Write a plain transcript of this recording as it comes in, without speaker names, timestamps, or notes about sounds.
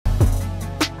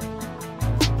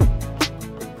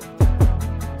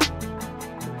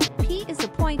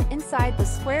inside the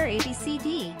square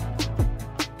ABCD.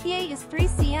 PA is 3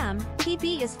 cm,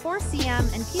 PB is 4 cm,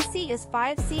 and PC is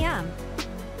 5 cm.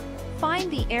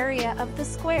 Find the area of the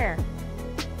square.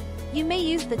 You may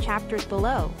use the chapters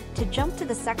below to jump to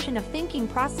the section of thinking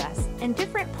process and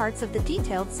different parts of the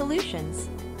detailed solutions.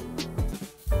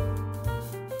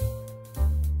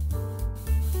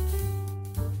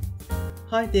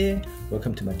 Hi there,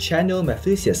 welcome to my channel Math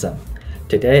Olympiad.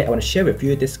 Today I want to share with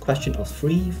you this question of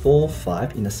 3, 4,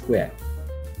 5 in a square.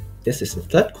 This is the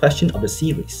third question of the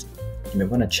series. You may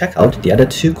want to check out the other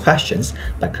two questions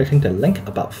by clicking the link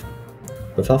above.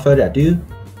 Without further ado,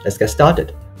 let's get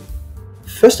started.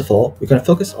 First of all, we're going to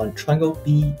focus on triangle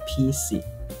BPC.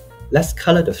 Let's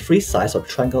color the three sides of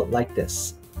triangle like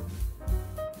this.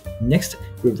 Next,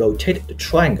 we rotate the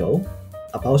triangle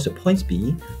about the point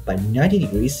B by 90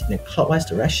 degrees in a clockwise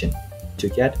direction to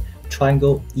get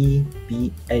triangle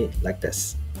EBA like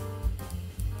this.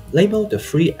 Label the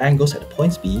three angles at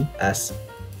points B as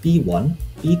B1,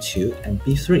 B2, and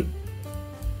B3.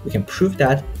 We can prove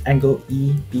that angle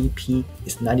EBP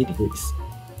is 90 degrees.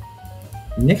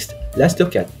 Next, let's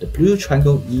look at the blue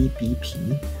triangle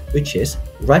EBP, which is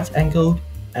right-angled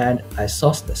and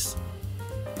isosceles.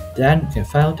 Then we can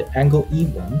find out the angle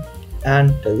E1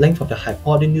 and the length of the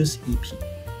hypotenuse EP.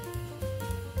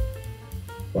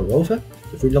 Moreover,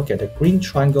 if we look at the green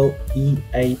triangle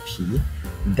EAP,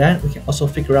 then we can also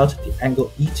figure out the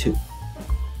angle E2.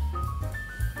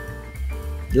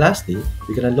 Lastly,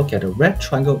 we're going to look at the red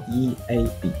triangle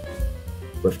EAB.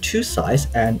 With two sides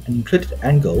and an included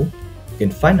angle, we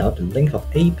can find out the length of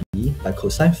AB by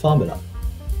cosine formula.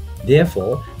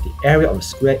 Therefore, the area of the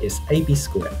square is AB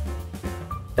squared.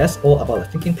 That's all about the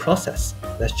thinking process.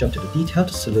 Let's jump to the detailed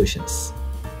solutions.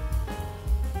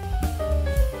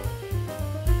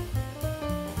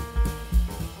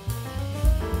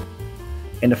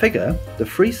 In the figure, the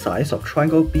three sides of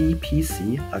triangle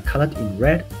BPC are colored in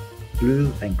red,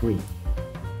 blue, and green.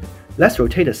 Let's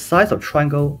rotate the sides of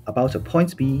triangle about the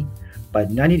point B by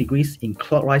 90 degrees in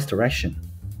clockwise direction.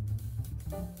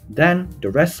 Then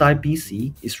the red side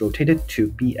BC is rotated to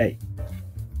BA.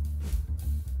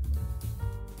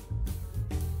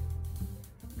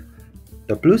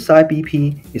 The blue side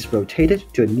BP is rotated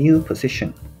to a new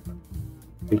position.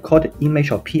 We call the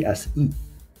image of P as E.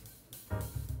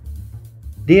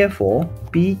 Therefore,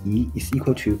 BE is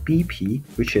equal to BP,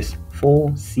 which is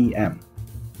 4 cm.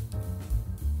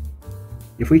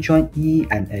 If we join E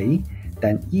and A,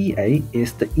 then EA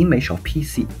is the image of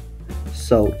PC.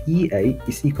 So EA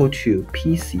is equal to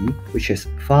PC, which is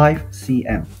 5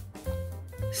 cm.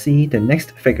 See the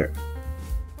next figure.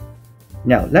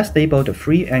 Now let's label the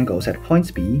three angles at points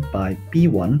B by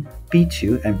B1,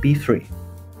 B2, and B3.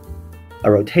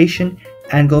 A rotation,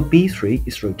 angle B3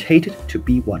 is rotated to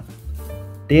B1.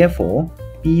 Therefore,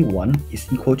 B1 is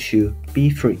equal to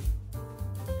B3.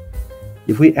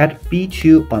 If we add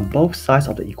B2 on both sides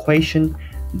of the equation,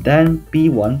 then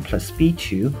B1 plus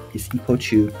B2 is equal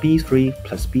to B3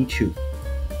 plus B2.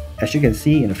 As you can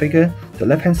see in the figure, the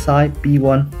left-hand side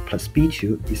B1 plus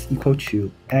B2 is equal to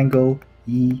angle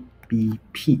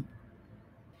EBP.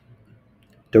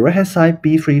 The right-hand side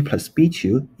B3 plus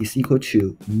B2 is equal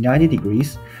to 90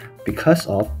 degrees because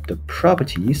of the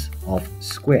properties of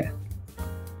square.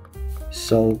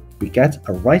 So we get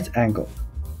a right angle.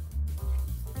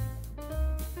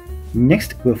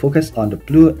 Next, we'll focus on the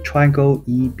blue triangle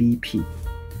EBP,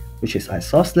 which is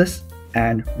isosceles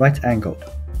and right-angled.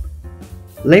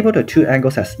 Label the two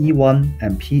angles as E1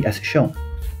 and P as shown.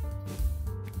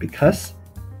 Because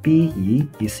BE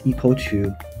is equal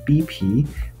to BP,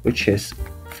 which is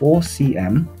 4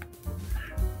 cm,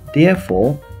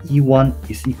 therefore E1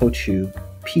 is equal to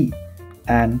P,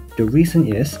 and the reason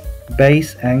is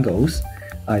base angles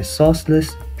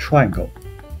isosceles triangle.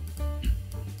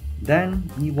 Then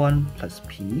E1 plus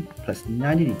P plus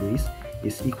 90 degrees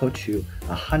is equal to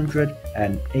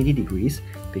 180 degrees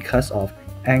because of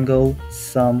angle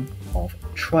sum of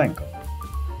triangle.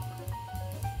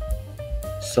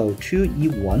 So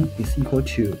 2E1 is equal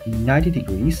to 90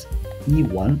 degrees,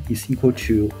 E1 is equal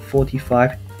to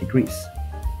 45 degrees.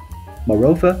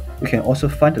 Moreover, we can also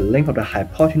find the length of the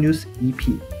hypotenuse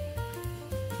EP.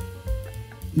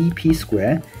 EP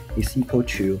square is equal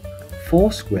to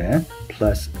 4 square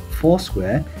plus 4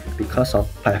 square because of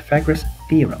Pythagoras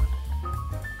theorem.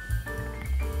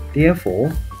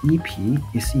 Therefore, EP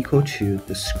is equal to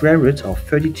the square root of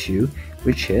 32,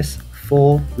 which is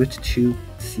 4 root 2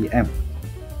 cm.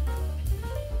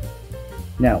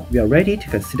 Now, we are ready to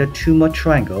consider two more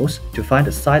triangles to find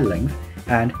the side length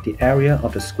and the area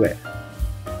of the square.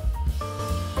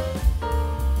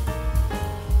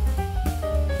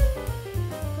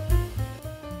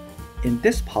 In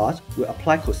this part, we'll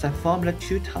apply cosine formula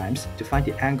 2 times to find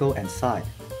the angle and side.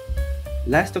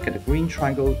 Let's look at the green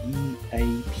triangle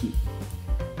EAP.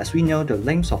 As we know the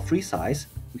lengths of 3 sides,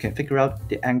 we can figure out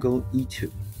the angle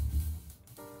E2.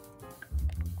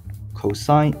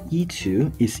 Cosine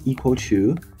E2 is equal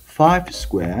to 5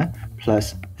 square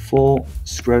plus 4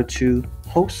 square root 2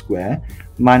 whole square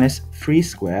minus 3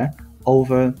 square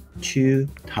over 2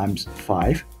 times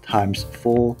 5 times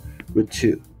 4 root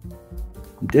 2.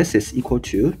 This is equal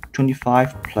to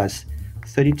 25 plus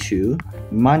 32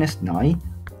 minus 9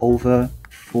 over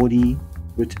 40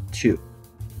 root 2.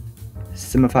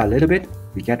 Simplify a little bit,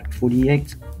 we get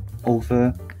 48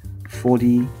 over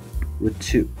 40 root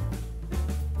 2.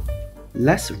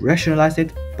 Let's rationalize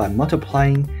it by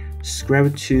multiplying square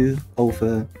root 2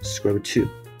 over square root 2.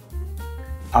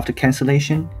 After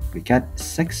cancellation, we get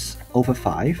 6 over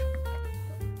 5.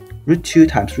 Root 2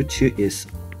 times root 2 is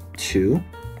 2.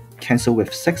 Cancel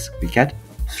with 6, we get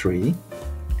 3.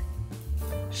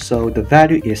 So the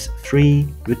value is 3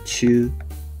 root 2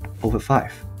 over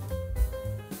 5.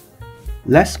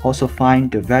 Let's also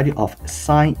find the value of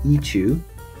sine E2.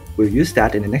 We'll use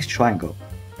that in the next triangle.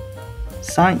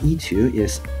 Sine E2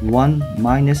 is 1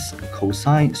 minus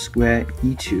cosine square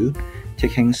E2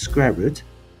 taking square root.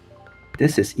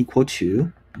 This is equal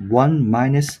to 1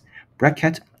 minus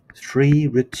bracket 3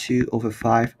 root 2 over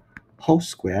 5 whole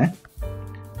square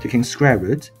taking square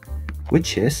root,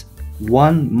 which is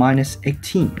 1 minus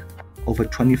 18 over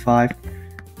 25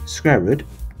 square root.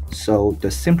 So the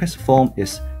simplest form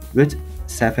is root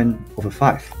 7 over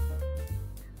 5.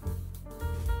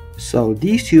 So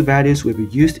these two values will be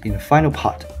used in the final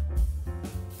part.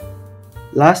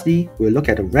 Lastly, we'll look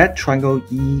at the red triangle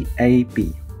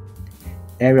EAB.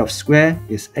 Area of square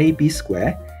is AB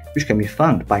square, which can be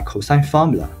found by cosine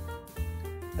formula.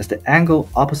 As the angle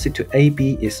opposite to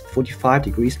AB is 45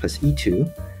 degrees plus E2,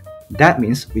 that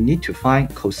means we need to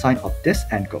find cosine of this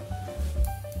angle.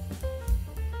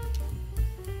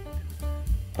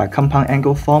 By compound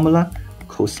angle formula,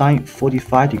 cosine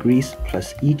 45 degrees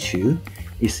plus E2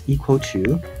 is equal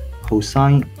to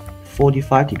cosine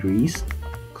 45 degrees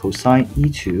cosine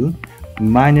E2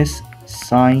 minus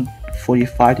sine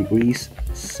 45 degrees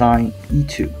sine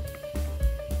E2,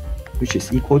 which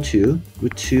is equal to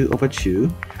root 2 over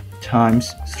 2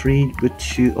 times 3 root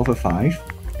 2 over 5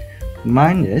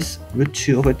 minus root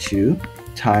 2 over 2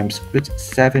 times root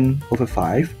 7 over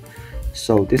 5.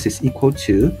 So this is equal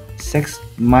to 6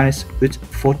 minus root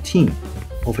 14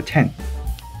 over 10.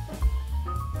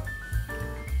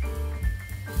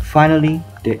 Finally,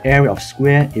 the area of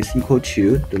square is equal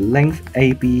to the length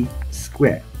AB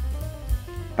squared.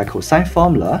 By cosine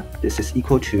formula, this is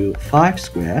equal to 5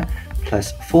 square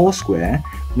plus 4 square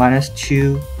minus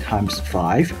 2 times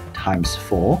 5 times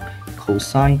 4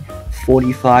 cosine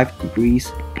 45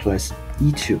 degrees plus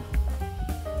E2.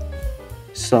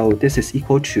 So this is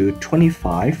equal to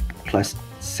 25 plus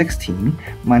 16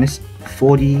 minus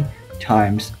 40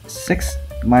 times 6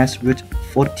 minus root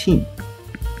 14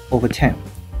 over 10.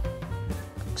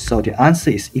 So the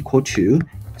answer is equal to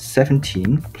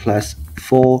 17 plus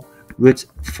 4 root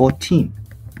 14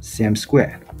 cm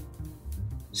squared.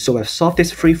 So I've solved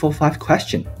this 345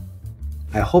 question.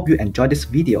 I hope you enjoyed this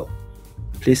video.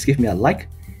 Please give me a like,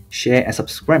 share and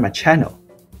subscribe my channel.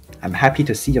 I'm happy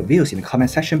to see your views in the comment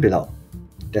section below.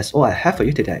 That's all I have for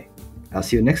you today. I'll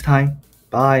see you next time.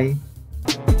 Bye.